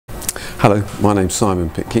Hello, my name's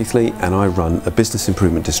Simon Pitt-Keithley and I run a business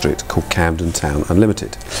improvement district called Camden Town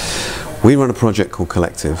Unlimited. We run a project called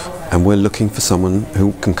Collective and we're looking for someone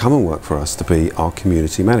who can come and work for us to be our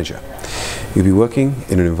community manager. You'll be working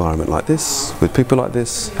in an environment like this, with people like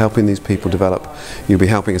this, helping these people develop. You'll be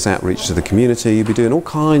helping us outreach to the community, you'll be doing all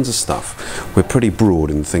kinds of stuff. We're pretty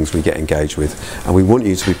broad in the things we get engaged with and we want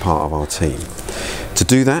you to be part of our team. To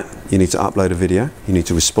do that, you need to upload a video, you need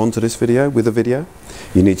to respond to this video with a video.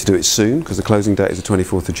 You need to do it soon because the closing date is the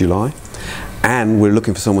 24th of July and we're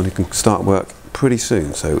looking for someone who can start work pretty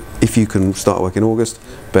soon, so if you can start work in August,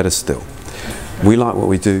 better still. We like what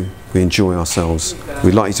we do, we enjoy ourselves,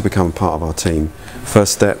 we'd like you to become part of our team.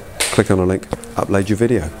 First step, click on a link, upload your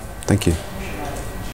video. Thank you.